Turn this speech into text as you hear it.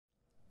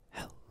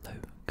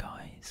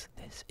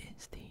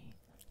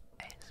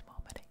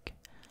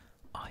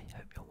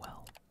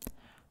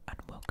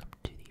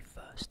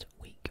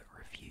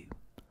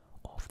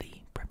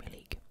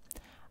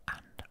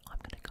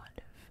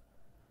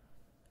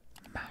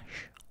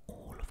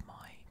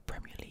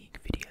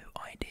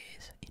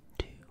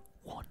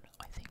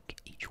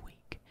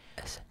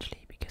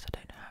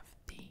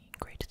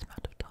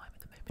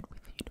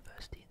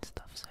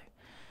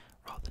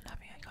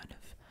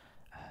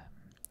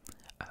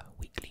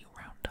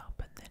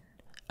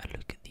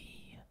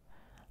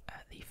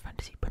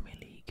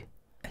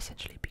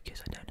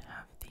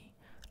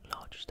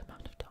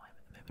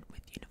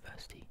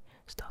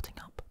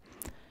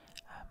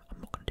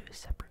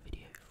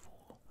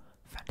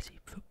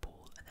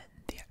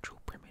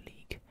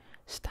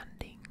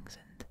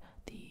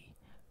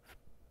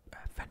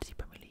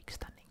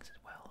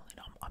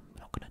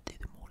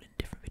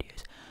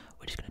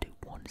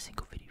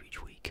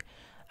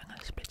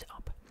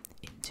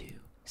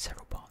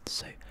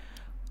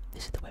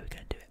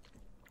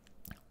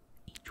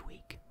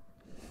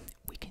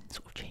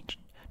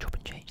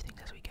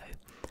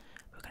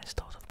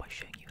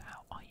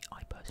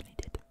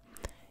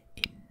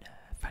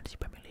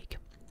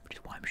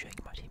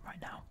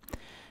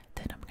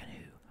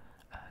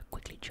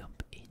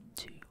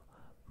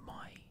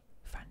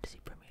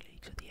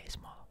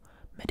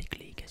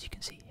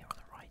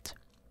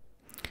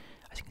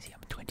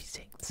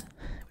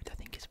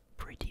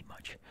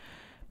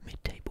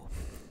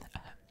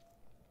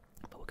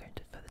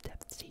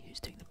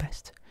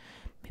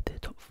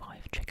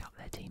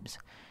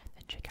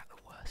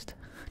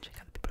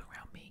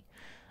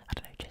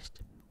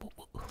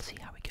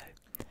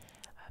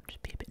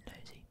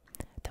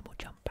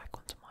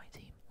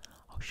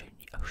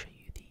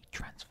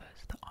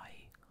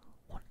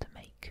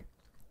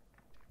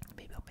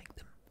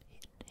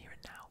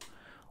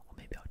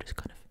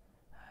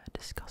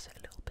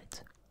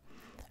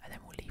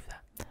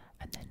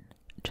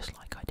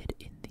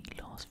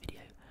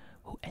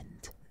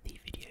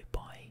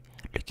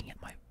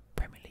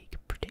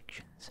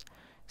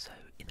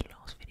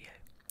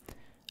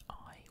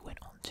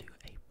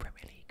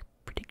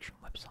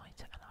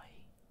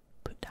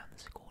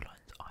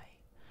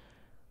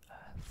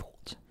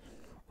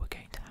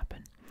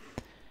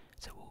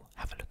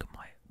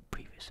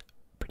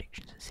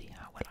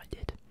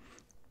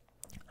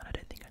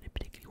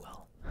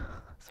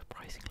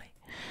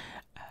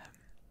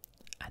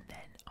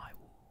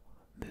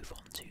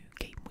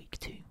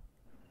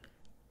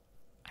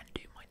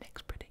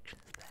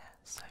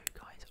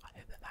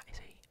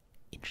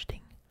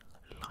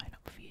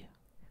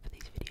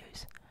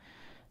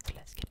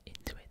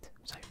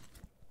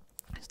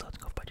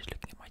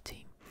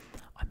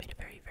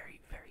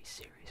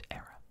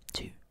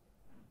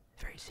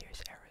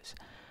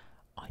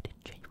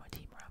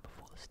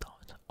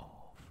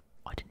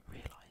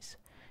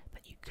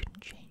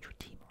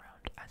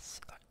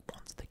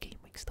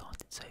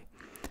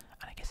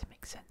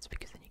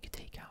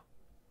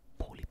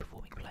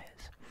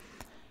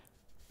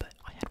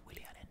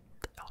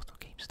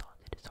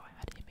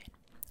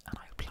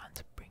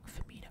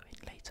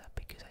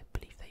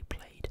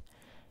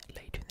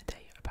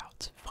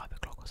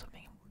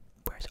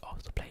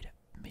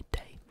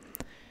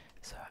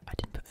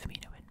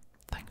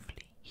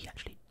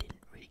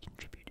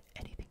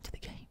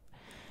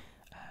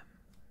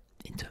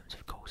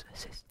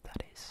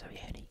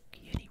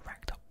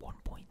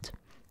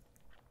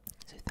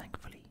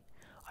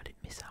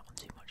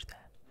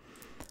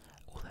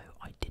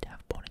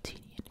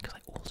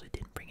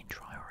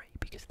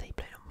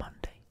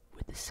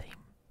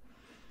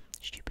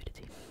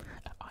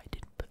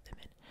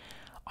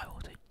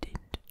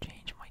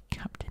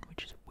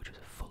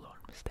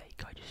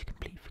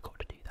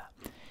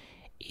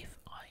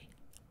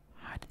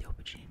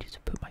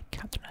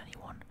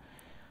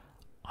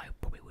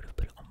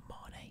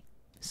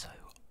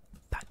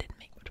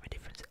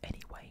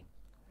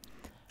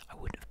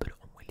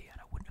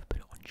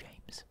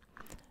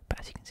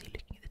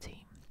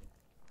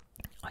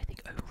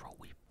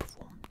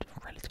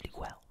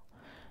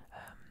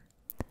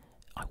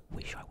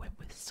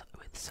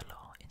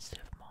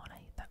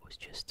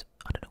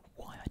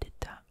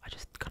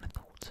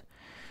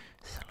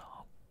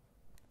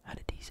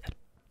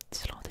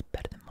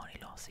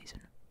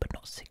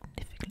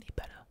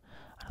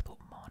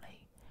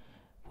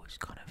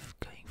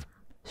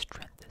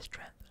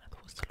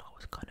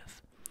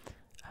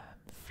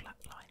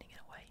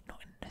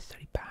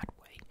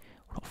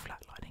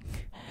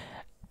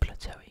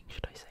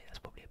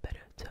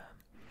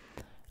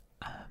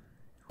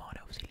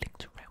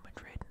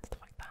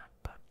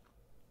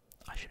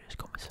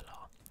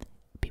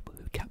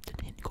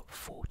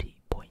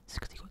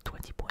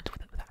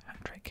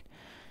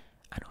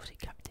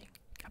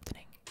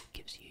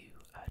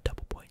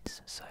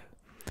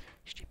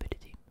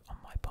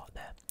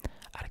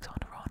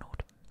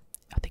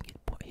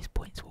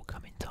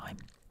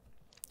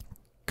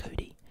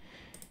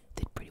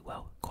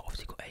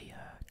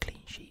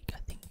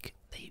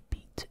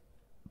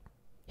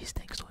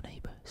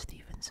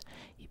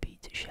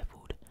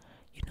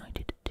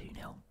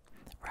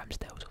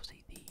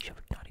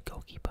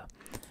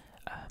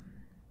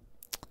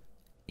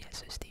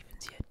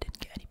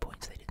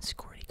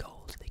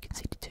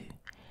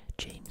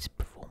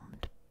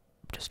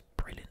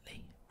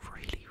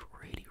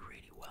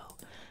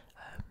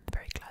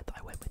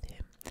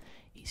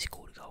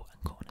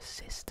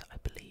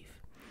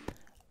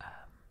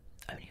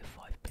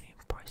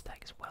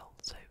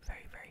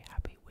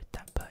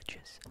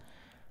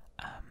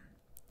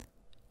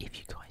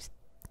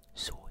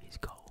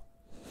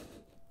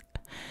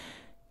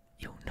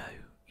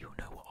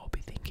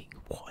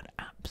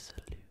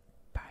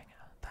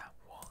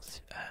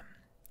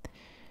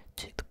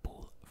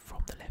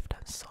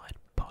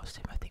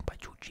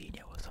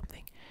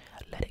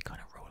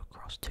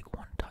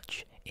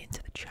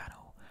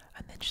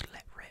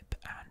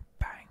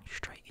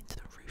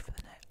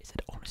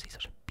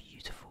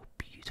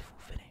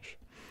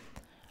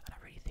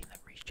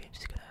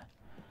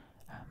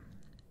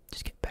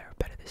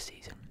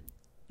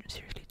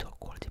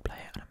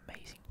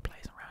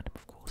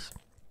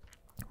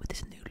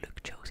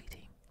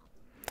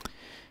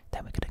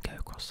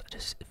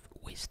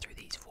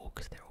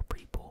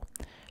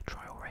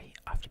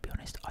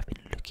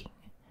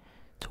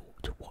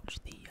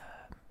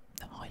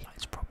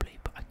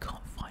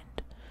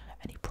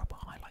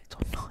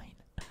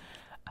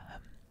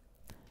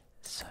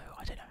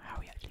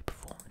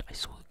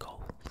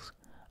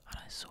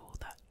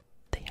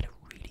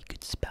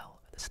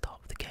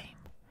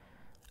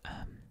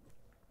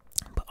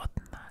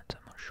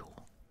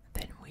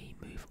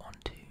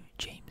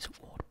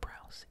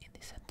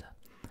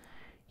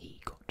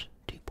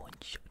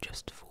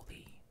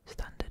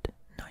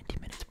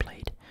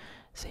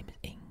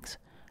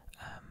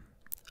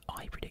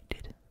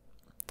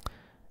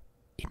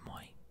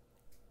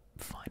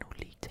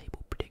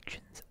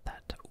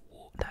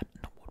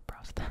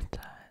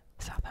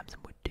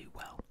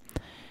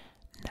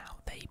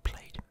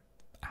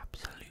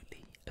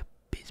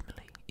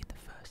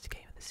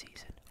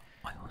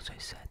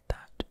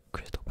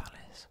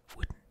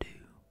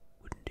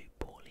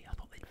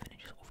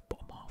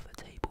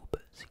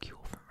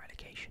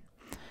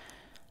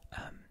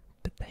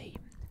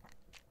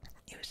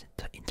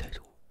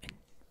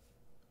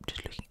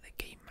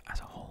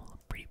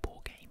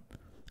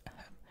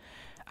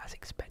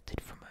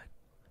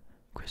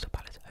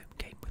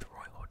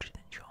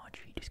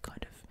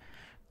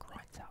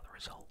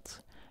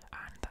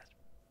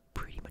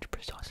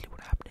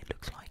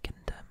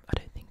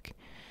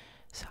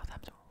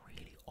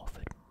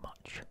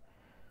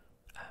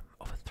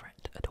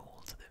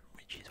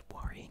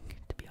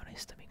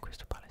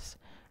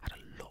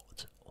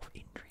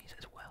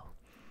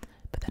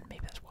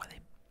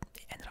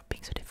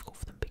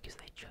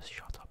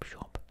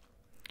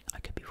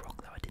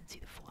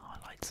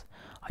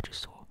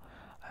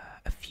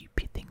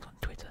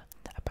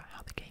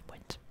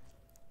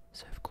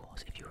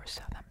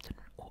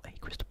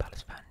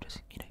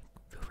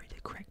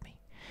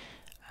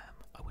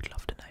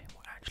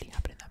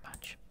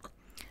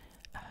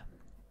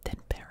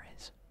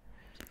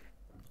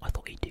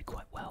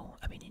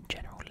mean, in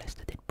general,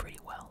 Leicester did pretty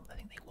well. I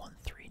think they won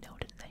 3-0,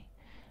 didn't they?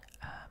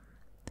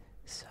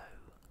 So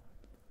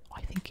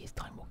I think his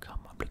time will come.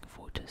 I'm looking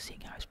forward to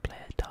seeing how his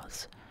player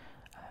does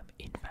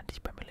in Fantasy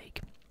Premier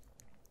League.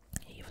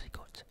 He obviously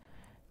got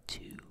 2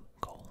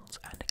 goals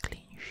and a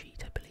clean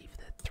sheet, I believe,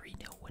 the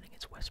 3-0 win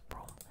against West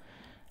Brom.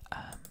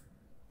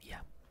 Yeah,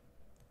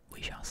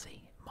 we shall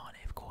see.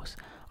 Mane, of course.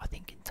 I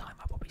think in time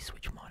I'll probably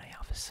switch Mane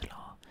out for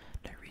Salah.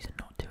 No reason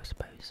not to, I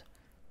suppose.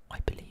 I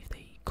believe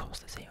they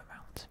cost the same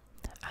amount.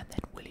 And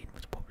then Willian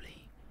was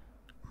probably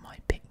my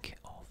pick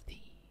of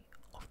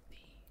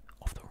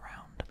the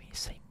round. I mean,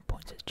 same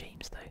points as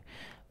James though,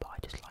 but I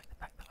just like the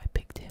fact that I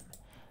picked him.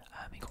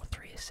 He got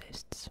 3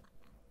 assists,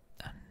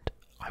 and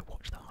I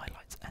watched the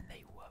highlights, and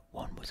they were,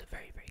 one was a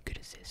very, very good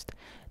assist.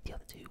 The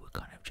other 2 were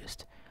kind of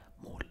just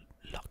more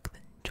luck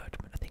than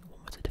judgment. I think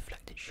one was a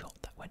deflected shot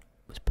that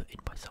was put in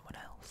by someone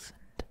else,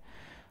 and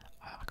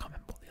I can't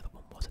remember what the other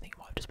one was. I think it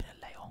might have just been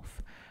a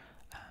layoff.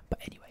 But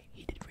anyway,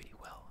 he did really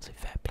well, so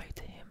fair play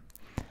to him.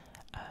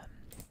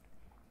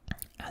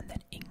 And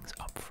then Ings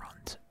up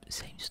front,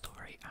 same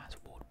story as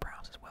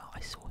Ward-Prowse as well. I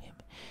saw him,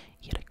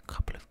 he had a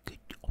couple of good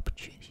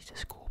opportunities to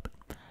score, but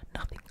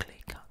nothing clear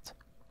cut.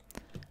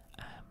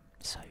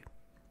 So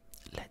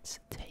let's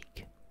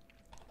take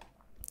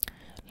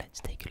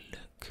a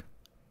look.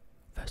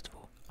 First of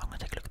all, I'm going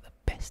to take a look at the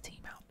best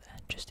team out there,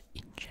 just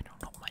in general,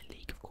 not my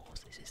league, of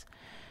course. This is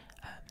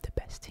the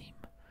best team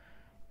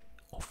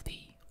of the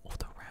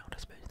round, I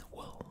suppose, in the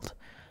world.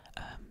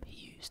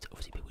 He used,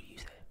 obviously, people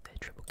use their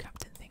triple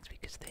captain things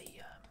because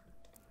they,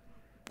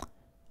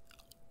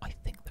 I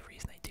think the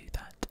reason they do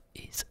that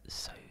is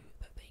so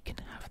that they can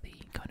have the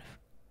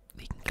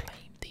they can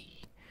claim the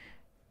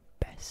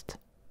best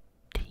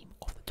team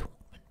of the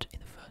tournament in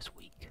the first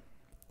week.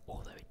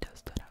 Although it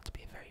does turn out to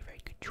be a very, very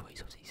good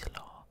choice. Obviously,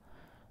 Salah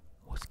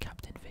was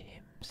captain for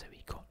him, so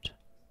he got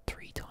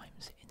 3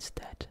 times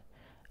instead.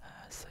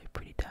 So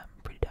pretty damn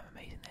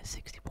amazing. There's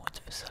 60 points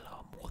for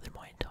Salah, more than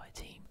my entire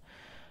team.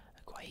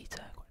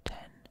 Guaita got 10,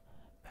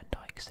 Van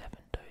Dijk 7,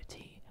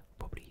 Doherty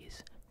probably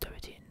is.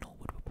 Doherty and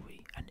Norwood were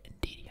probably, and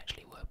indeed he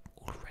actually were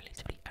all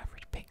relatively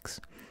average picks.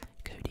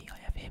 Cody, I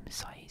have him.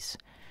 Saiz,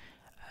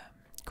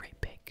 great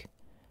pick.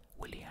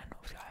 Willian,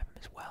 obviously I have him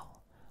as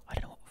well. I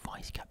don't know what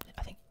vice captain.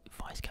 I think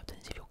vice captain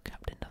is if your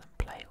captain doesn't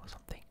play or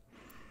something.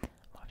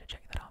 Might have to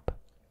check that up.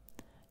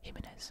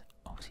 Jimenez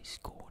obviously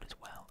scored as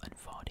well, and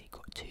Vardy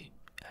got 2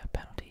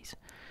 penalties.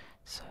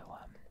 So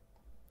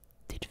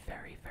did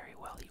very, very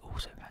well. He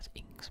also has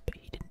Ings, but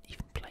he didn't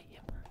even play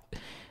him. So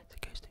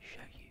it goes to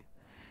show you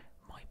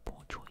my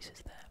poor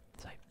choices there.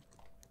 So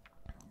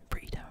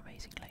pretty damn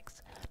amazing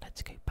legs.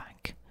 Let's go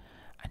back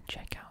and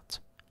check out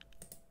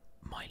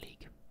my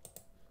league.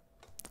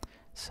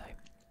 So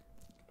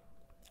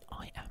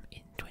I am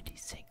in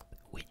 26th,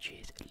 which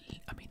is,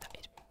 I mean, that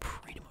is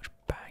pretty much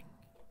bang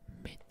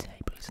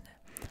mid-table, isn't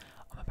it?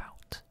 I'm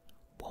about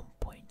 1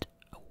 point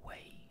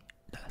away.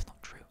 No, that's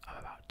not true. I'm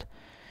about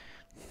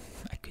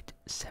a good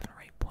 7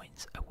 or 8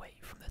 points away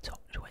from the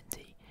top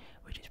 20,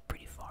 which is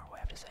pretty far away, I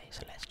have to say.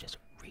 So let's just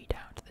read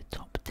out the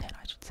top 10,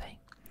 I should say.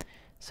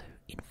 So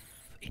in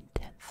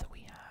 10th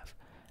we have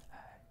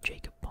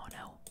Jacob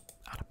Parnell,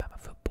 Alabama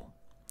football.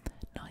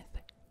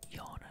 9th,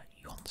 Jana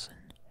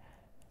Jonsson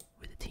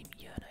with the team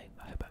Yerno.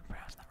 I hope I'm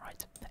pronouncing that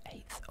right.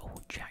 8th,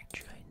 old Jack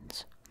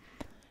Jones,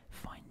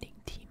 Finding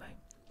Timo.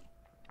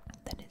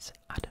 Then it's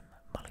Adam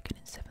Mulligan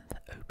in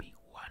 7th,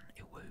 Obi-Wan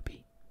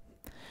Iwobi.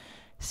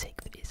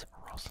 6th is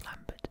Ross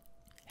Lambert,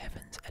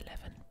 Evans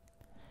 11.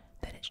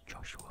 Then it's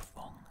Joshua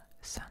Fong,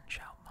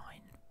 Sanchao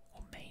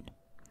Main.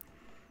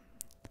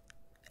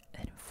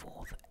 Then in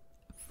 4th,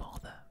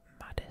 Father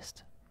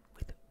Maddest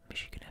with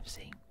Michigan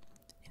FC.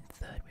 In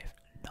 3rd we have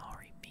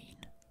Nari Mene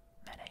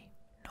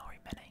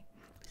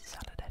with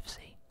Salad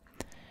FC.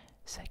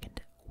 2nd,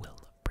 Will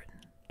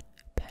Britton,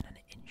 Pen and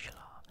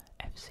Inshallah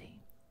FC.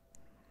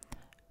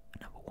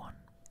 Number 1,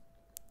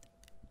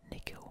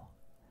 Nikhil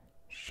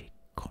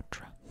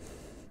Shikotra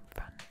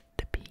Van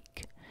de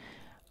Beek.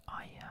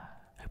 I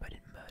hope I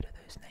didn't murder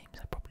those names.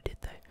 I probably did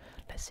though.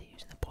 Let's see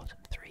who's in the bottom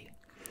 3.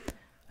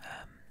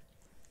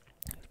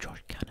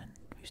 Josh Cannon,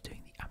 who's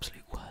doing the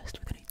absolute worst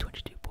with only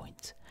 22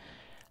 points.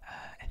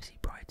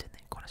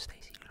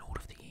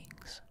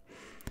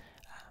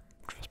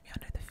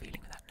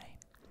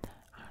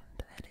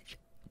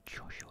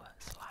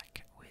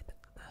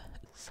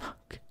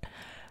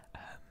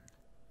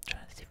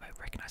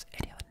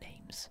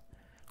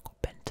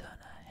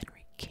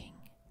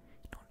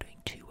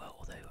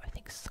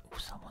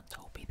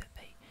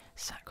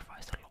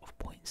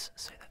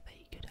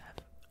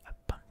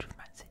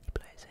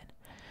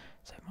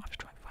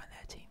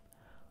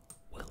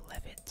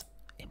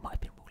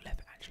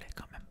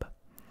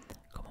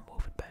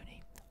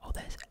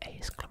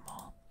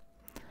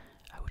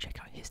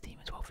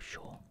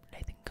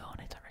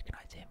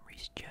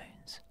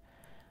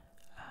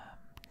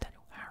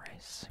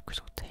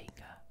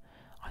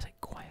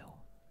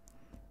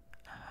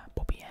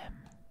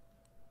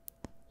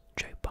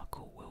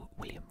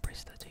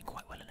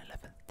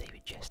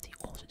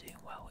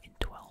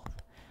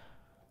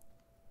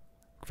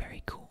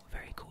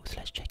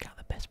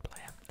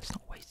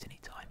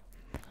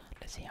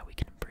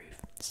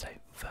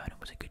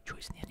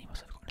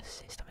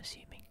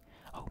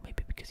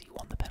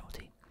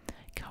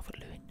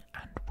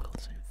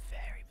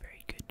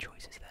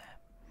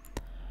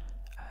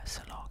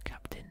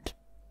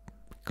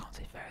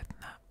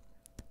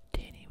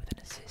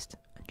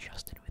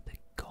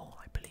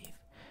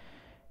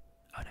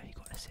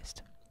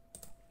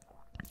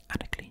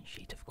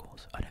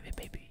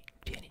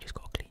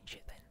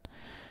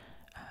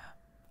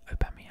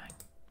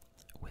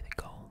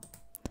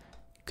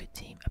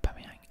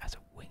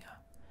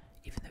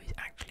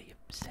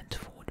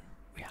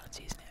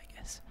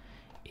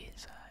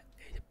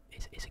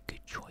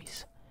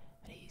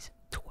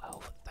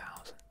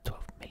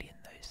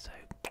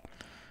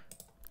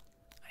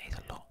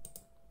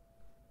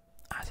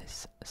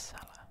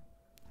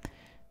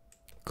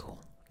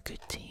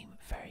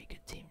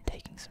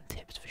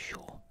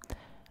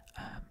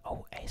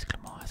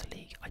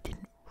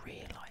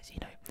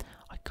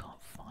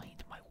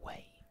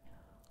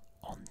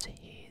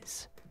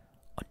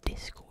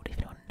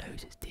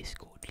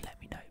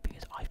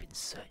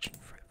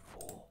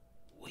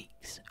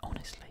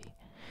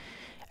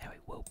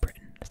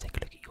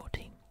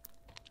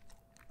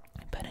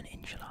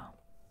 inshallah.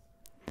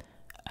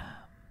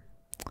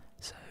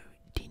 So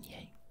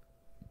Digne,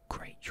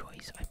 great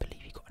choice. I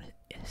believe he got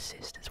an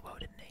assist as well,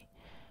 didn't he?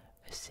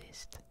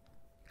 Assist,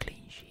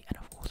 clean sheet, and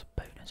of course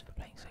a bonus for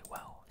playing so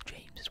well.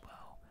 James as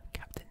well,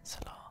 captain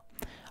Salah.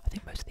 I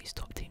think most of these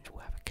top teams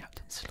will have a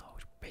captain Salah,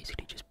 which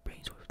basically just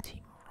brings your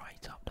team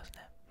right up, doesn't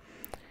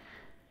it?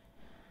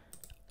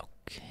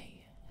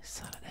 Okay,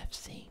 Salah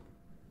FC.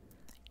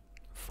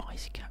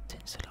 Vice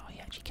captain Salah, he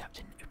actually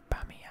captain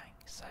Aubameyang.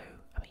 So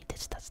I mean,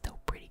 that's still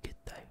pretty good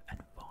though, and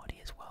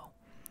Vardy as well.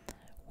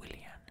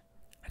 Willian,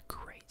 a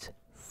great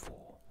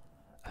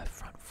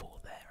front four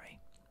there, eh?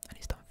 And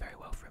he's done very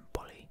well for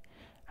Mboli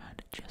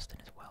and Justin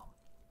as well.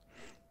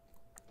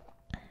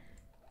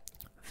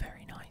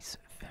 Very nice,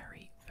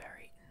 very,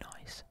 very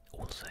nice.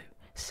 Also,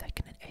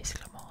 second in AS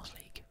Lamar's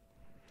league.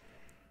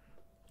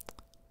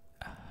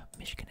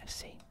 Michigan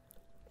FC.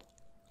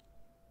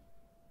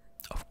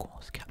 Of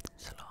course, captain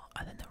Salah,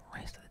 and then the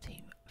rest of the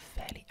team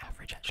fairly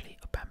average actually.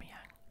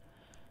 Aubameyang,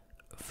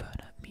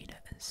 Werner, Mina,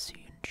 and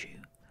Soon-Ju.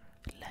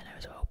 Leno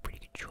as well, pretty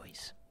good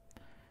choice.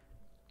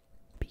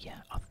 But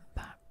yeah, other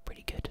than that,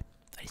 pretty good.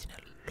 And he's in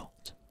a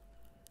lot.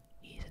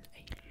 He is in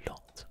a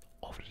lot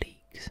of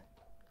leagues.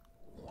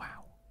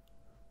 Wow.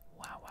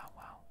 Wow, wow,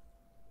 wow.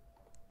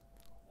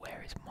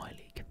 Where is my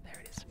league? There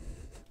it is.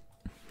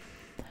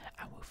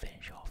 And we'll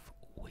finish off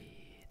with...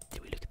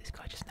 Did we look at this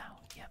guy just now?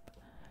 Yep.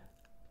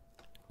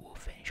 We'll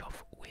finish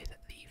off with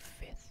the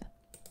 5th,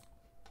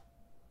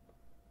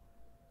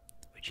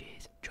 which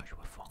is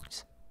Joshua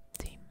Fox's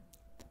team.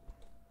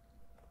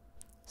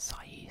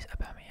 Saiz,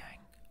 Aubameyang.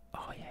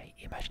 Oh yeah,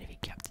 imagine if he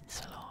captained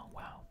Salah.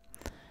 Wow.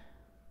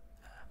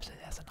 So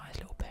that's a nice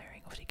little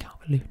pairing. Obviously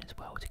Calvert-Lewin as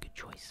well. It's a good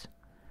choice.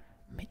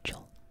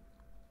 Mitchell.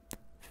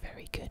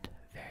 Very good.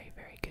 Very,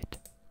 very good.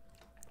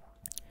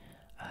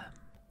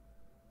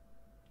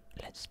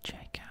 Let's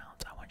check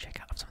out. I want to check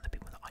out some of the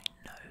people that I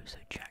know. So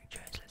Jack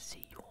Jones. Let's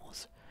see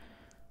yours.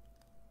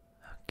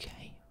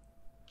 Okay.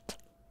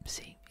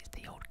 See, it's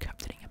the old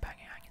captaining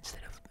Aubameyang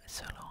instead of a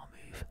Salah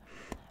move.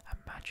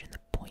 Imagine the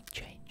point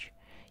change.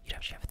 You'd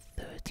actually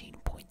have 13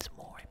 points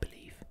more, I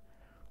believe.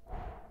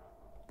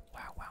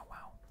 Wow, wow,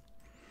 wow.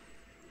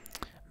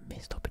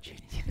 Missed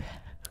opportunity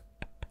there.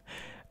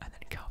 And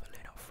then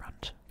Calvert-Lewin up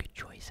front. Good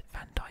choice.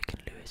 Van Dijk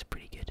and Lewis,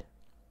 pretty good.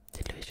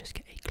 Did Lewis just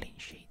get a clean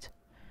sheet?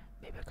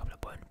 Maybe a couple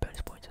of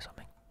bonus points or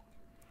something.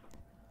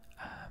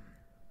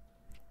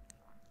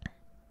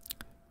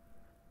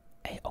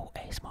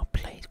 ASMR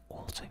Plays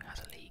also has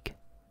a league.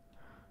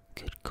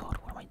 Good God,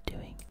 what am I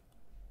doing?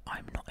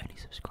 I'm not only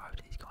subscribed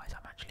to these guys,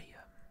 I'm actually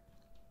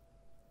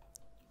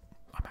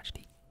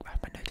I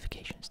have my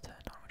notifications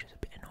turned on, which is a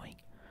bit annoying.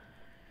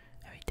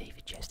 Anyway,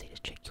 David Chesty,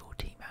 just check your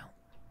team out.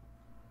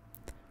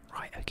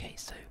 Right, okay,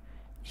 so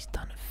he's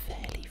done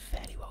fairly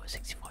well with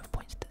 65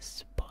 points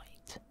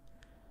despite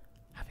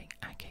having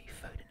Ake,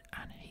 Foden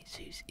and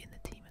Jesus in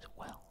the team as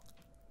well.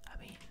 I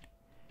mean,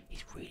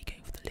 he's really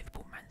going for the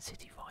Liverpool Man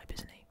City vibe,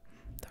 isn't he?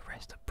 The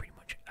rest are pretty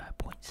much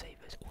point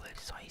savers, although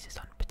Saiz has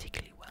done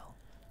particularly well.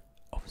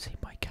 Obviously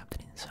by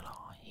captaining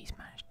Salah, he's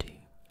managed to,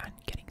 and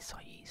getting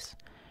Saiz,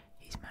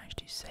 he's managed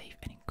to save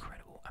an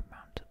incredible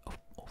amount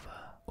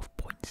of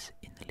points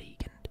in the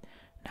league, and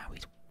now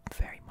he's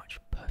very much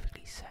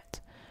perfectly set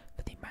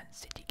for the Man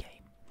City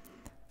game.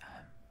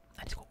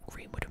 And he's got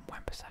Greenwood and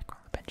Wan-Bissaka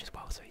on the bench as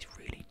well, so he's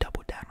really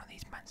doubled down on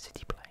these Man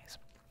City players.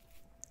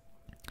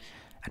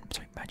 And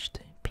sorry,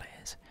 Manchester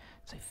players,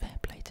 so fair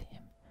play to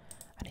him.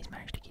 And he's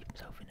managed to keep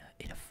himself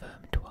in a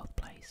firm 12th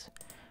place.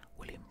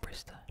 William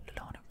Brister,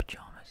 Lallana in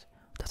pyjamas,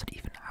 doesn't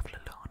even have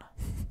Lallana.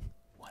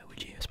 Why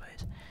would you, I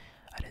suppose?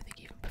 I don't think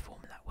he even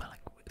performed that well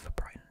for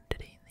Brighton,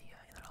 did he,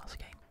 in the last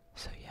game?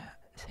 So yeah,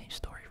 same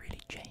story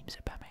really. James,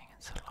 Aubameyang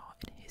and Salah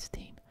in his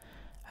team.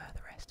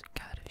 The rest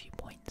gathered a few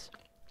points.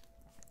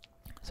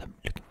 So I'm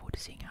looking forward to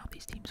seeing how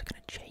these teams are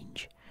going to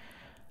change.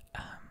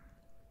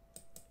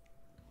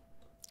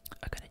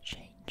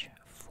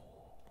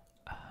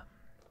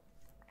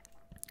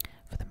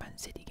 For the Man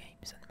City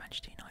games and the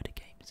Manchester United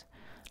games.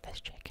 Let's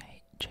check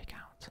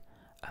out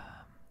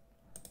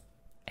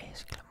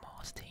AS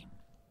Lamar's team.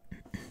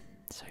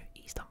 So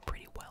he's done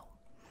pretty well.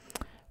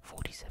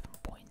 47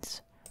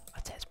 points.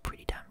 I'd say it's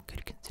pretty damn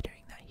good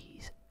considering that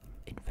he's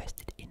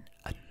invested in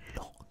a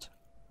lot.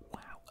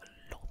 Wow,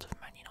 a lot of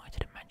Man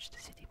United and Manchester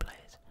City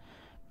players.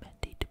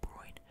 Mendy, De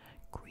Bruyne,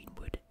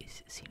 Greenwood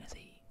is seen as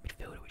a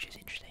midfielder, which is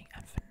interesting,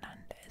 and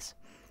Fernandes.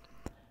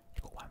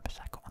 He's got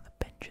Wan-Bissaka on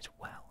the bench as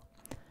well.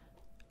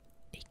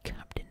 He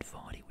captained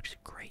Vardy, which is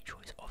a great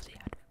choice. Obviously,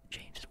 had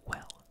James as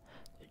well.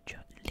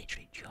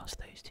 Literally, just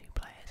those two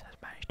players has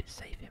managed to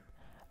save him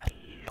a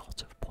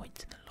lot of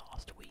points in the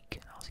last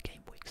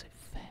game week. So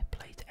fair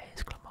play to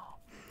AS Lamar.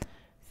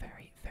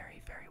 Very,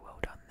 very, very well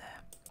done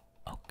there.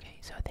 Okay,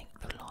 so I think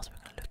the last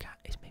we're going to look at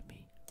is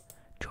maybe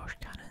Josh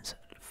Cannon's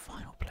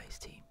final place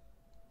team.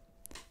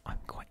 I'm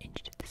quite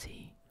interested to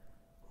see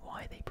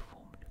why they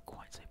performed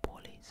quite so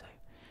poorly. So,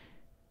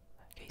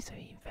 okay, so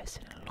he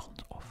invested in a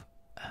lot of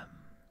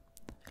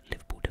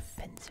Liverpool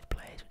defensive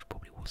players, which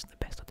probably wasn't the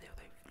best idea.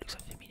 Although it looks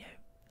like Firmino,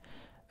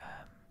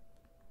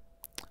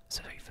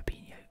 sorry, Fabinho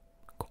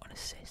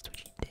assist,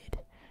 which he did.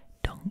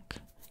 Dunk,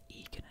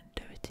 Egan and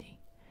Doherty.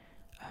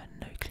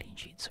 No clean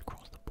sheets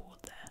across the board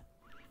there.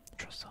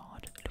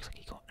 Trossard, it looks like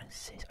he got an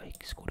assist. Oh, he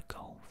scored a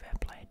goal. Fair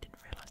play, I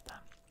didn't realise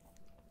that.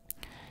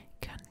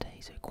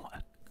 Kante, so quite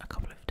a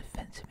couple of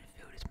defensive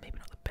midfielders, maybe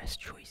not the best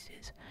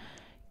choices.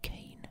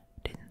 Kane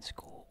didn't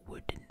score,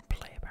 Wood didn't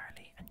play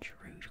apparently, and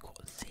Giroud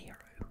got 0.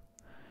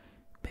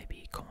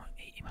 Maybe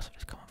he must have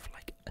just come on for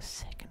like a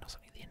second or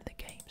something at the end of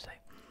the game, so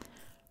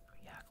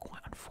yeah,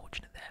 quite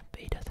unfortunate there.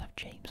 But he does have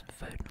James and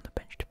Foden on the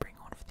bench to bring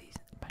on for these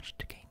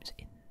Manchester games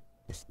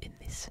in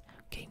this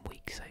game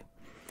week, so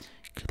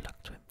good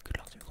luck to him. Good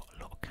luck to him. We've got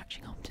a lot of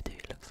catching up to do,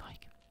 it looks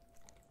like.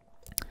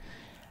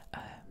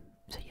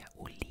 So yeah,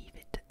 we'll leave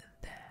it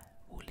there.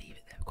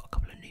 We've got a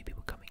couple of new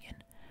people coming in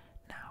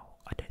now.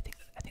 I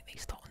think they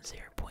start on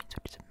 0 points,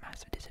 which is a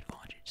massive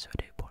disadvantage. So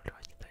I do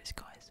apologise to those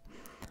guys,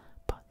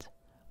 but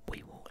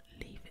we will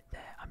leave it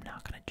there. I'm now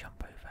going to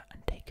jump over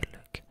and take a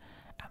look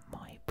at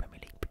my Premier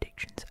League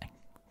predictions and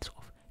sort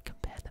of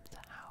compare them to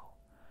how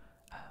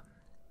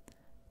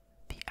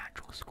the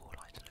actual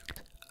scorelines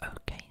looked.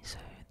 Okay, so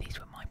these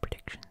were my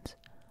predictions.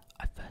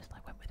 At first I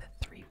went with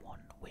a 3-1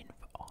 win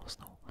for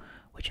Arsenal,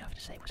 which I have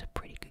to say was a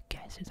pretty good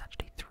guess. It's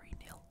actually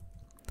 3-0.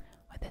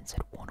 I then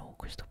said 1-1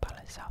 Crystal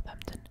Palace,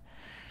 Southampton.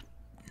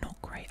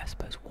 Not great, I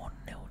suppose.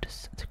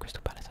 1-0 to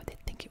Crystal Palace. I did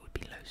think it would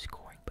be low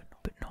scoring,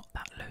 but not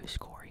that low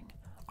scoring.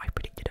 I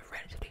predicted a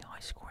relatively high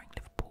scoring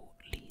Liverpool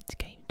Leeds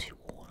game 2-2.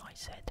 I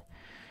said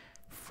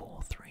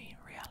 4-3 in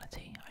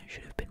reality. I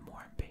should have been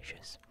more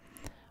ambitious.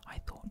 I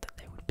thought that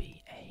there would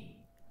be a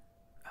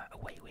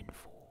away win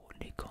for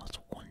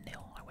Newcastle, 1-0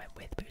 I went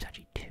with, but it was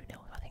actually 2-0.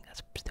 I think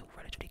that's still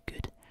relatively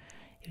good.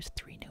 It was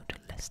 3-0 to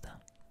Leicester.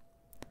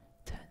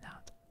 Turned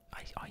out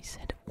I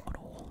said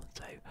 1-1,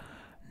 so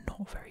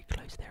not very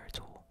close there at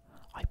all.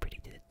 I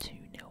predicted a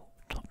 2-0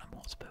 Tottenham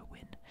Hotspur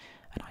win,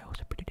 and I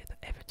also predicted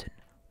that Everton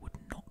would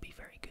not be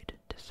very good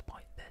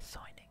despite their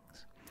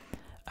signings.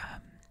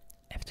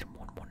 Everton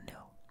won 1-0,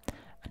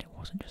 and it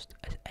wasn't just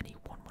any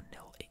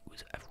 1-1-0, it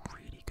was a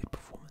really good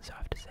performance, I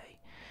have to say.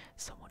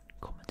 Someone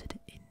commented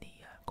in the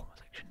comment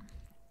section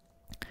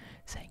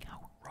saying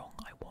how wrong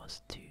I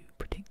was to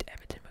predict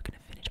Everton were going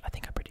to finish. I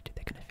think I predicted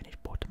they're going to finish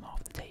bottom half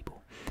of the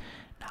table.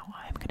 Now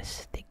I am going to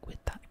stick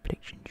with that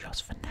prediction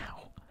just for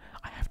now.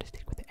 I have to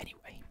stick with it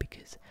anyway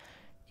because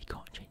you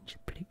can't change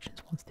predictions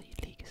once the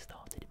league has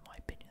started. In my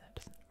opinion, that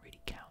doesn't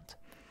really count.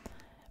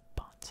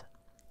 But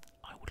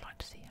I would like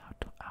to see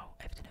how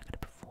Everton are going to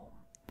perform.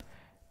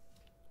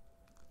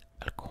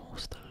 Of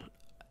course,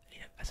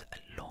 as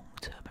a long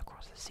term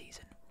across the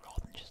season,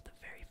 rather than just the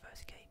very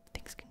first game,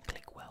 things can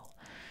click well.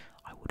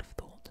 I would have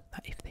thought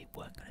that if they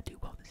weren't going to do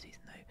well this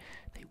season, though,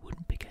 they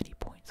wouldn't pick any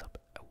points up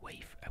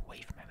away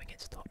from them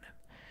against Tottenham.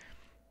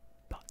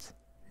 But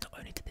not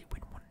only did they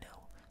win 1-0,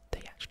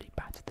 they actually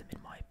battered them,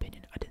 in my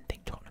opinion. I didn't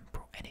think Tottenham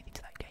brought anything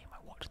to that game. I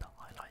watched the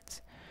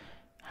highlights.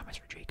 James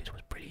Rodriguez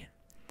was brilliant.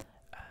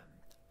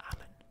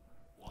 Allen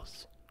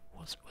was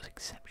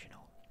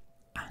exceptional,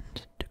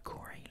 and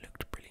Decore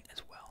looked brilliant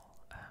as well.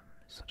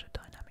 Such a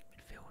dynamic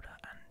midfielder,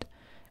 and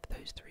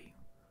those three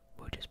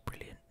were just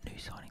brilliant. New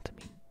signings.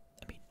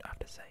 I mean, I have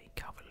to say,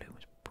 Calvert-Lewin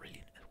was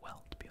brilliant as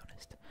well. To be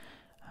honest,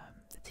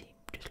 the team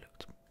just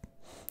looked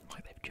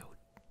like they've gelled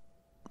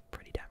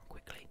pretty damn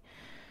quickly.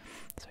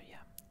 So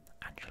yeah,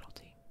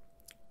 Ancelotti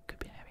could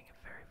be having a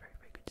very, very,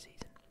 very good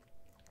season.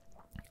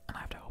 And I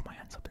have to hold my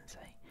hands up and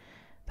say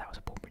that was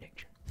a poor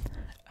prediction.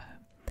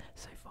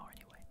 So far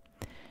anyway.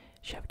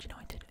 Sheffield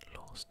United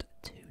lost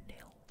 2-0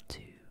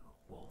 to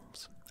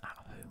Wolves at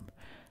home.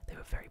 They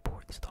were very poor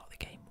at the start of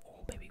the game,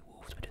 or maybe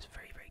Wolves were just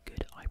very, very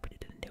good. I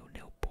predicted a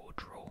 0-0 poor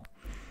draw.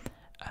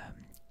 I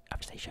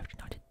have to say Sheffield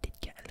United did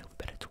get a little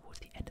bit better towards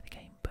the end of the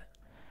game, but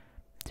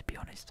to be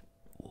honest,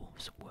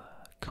 Wolves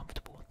were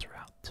comfortable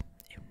throughout,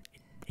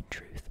 in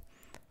truth.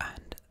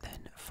 And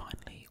then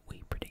finally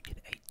we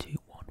predicted a 2-1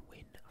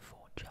 win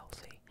for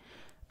Chelsea,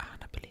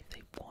 and I believe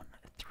they won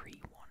 3-1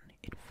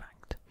 in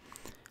fact.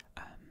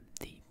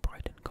 The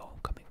Brighton goal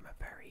coming from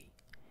a very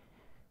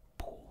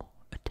poor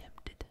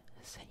attempted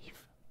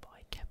save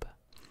by Kepa.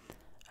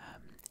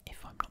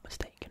 If I'm not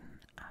mistaken,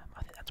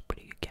 I think that's a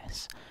pretty good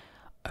guess.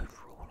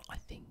 Overall, I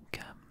think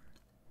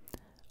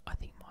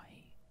my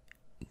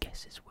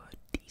guesses were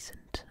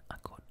decent. I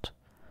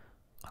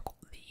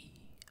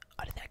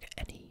don't think I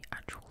got any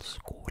actual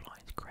score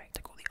lines correct.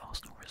 I got the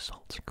Arsenal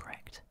results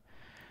correct.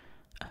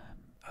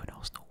 An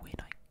Arsenal win,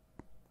 I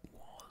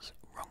was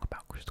wrong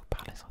about Crystal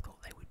Palace. I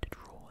thought they would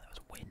draw. That was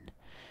a win.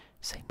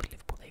 Same with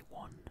Liverpool, they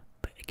won,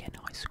 but again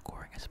high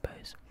scoring, I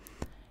suppose.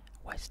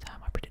 West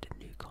Ham, I predicted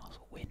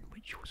Newcastle win,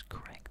 which was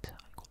correct.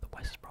 I got the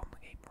West Brom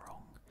game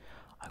wrong.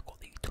 I got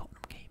the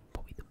Tottenham game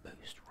probably the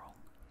most wrong.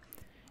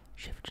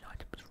 Sheffield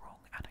United was wrong,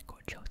 and I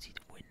got Chelsea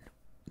to win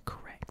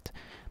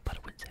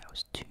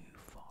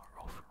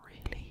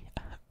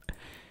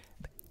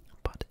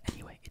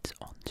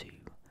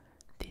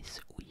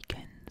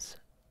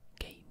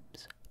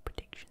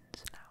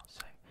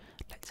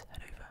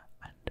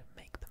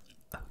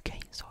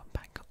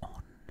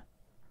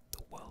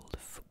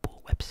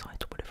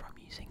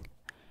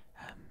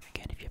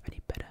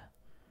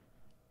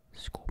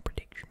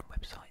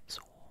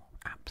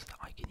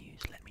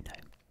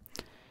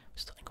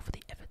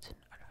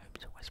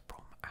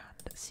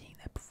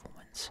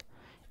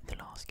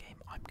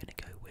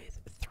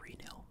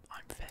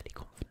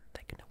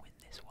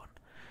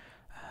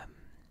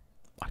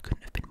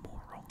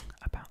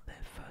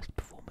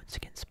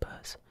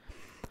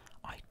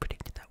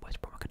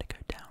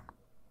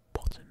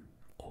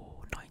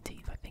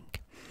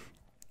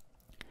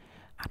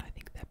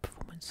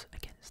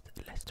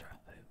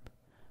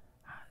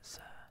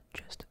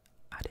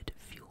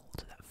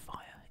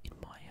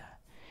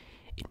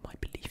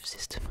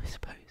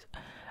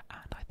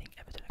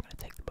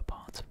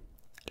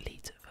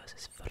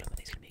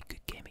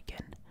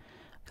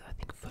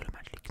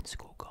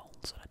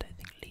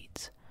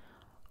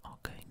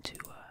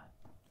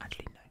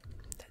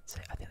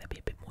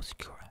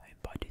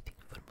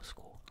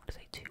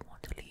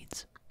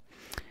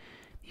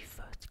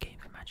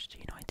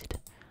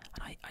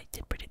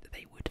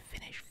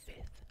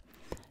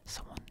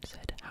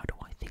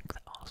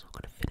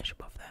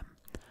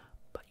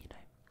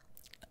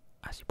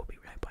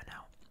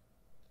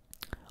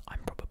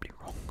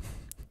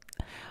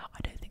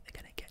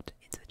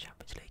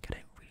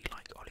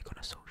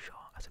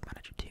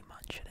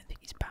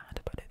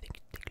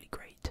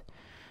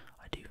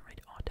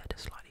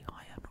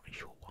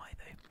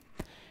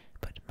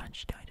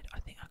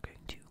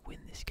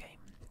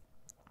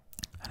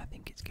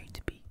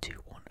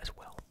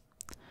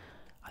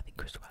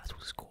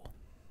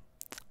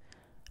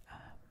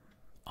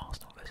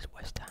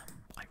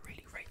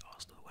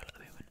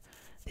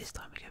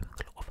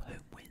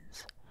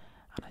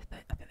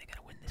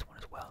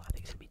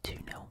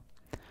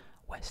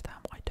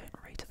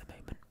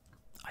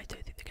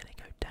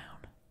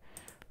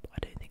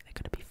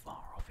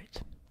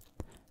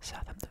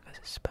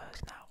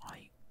Spurs now.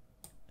 I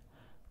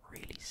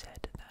really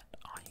said that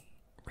I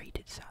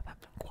rated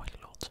Southampton quite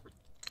a lot.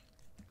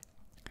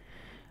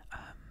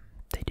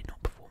 They did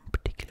not perform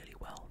particularly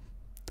well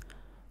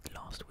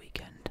last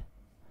weekend,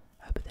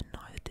 but then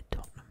neither did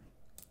Tottenham.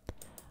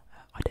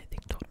 I don't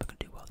think Tottenham can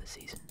do well this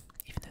season,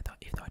 even though I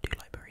do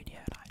like Mourinho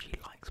and I actually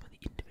like some of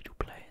the individual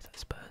players at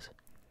Spurs.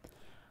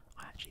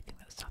 I actually think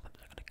that Southampton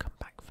are going to come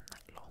back from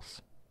that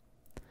loss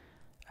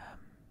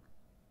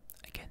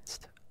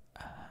against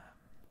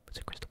was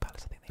it Crystal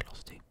Palace. I think they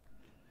lost to,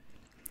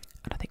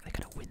 and I think they're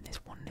going to win this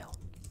 1-0.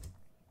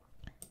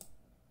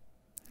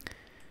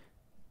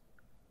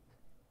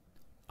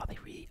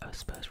 Are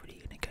Spurs really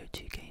going to go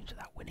 2 games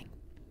without winning?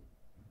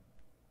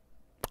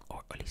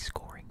 Or at least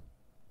scoring?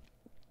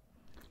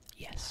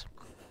 Yes.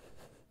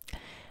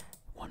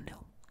 1-0.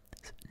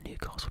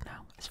 Newcastle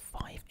now has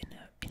 5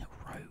 in a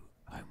row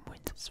home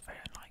wins. It's very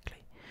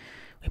unlikely.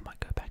 We might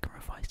go back and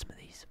revise some of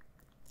these.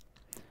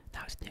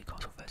 Now it's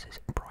Newcastle versus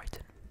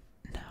Brighton.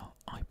 Now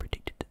I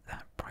predicted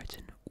that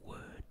Brighton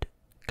would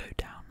go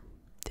down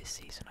this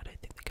season. I don't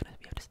think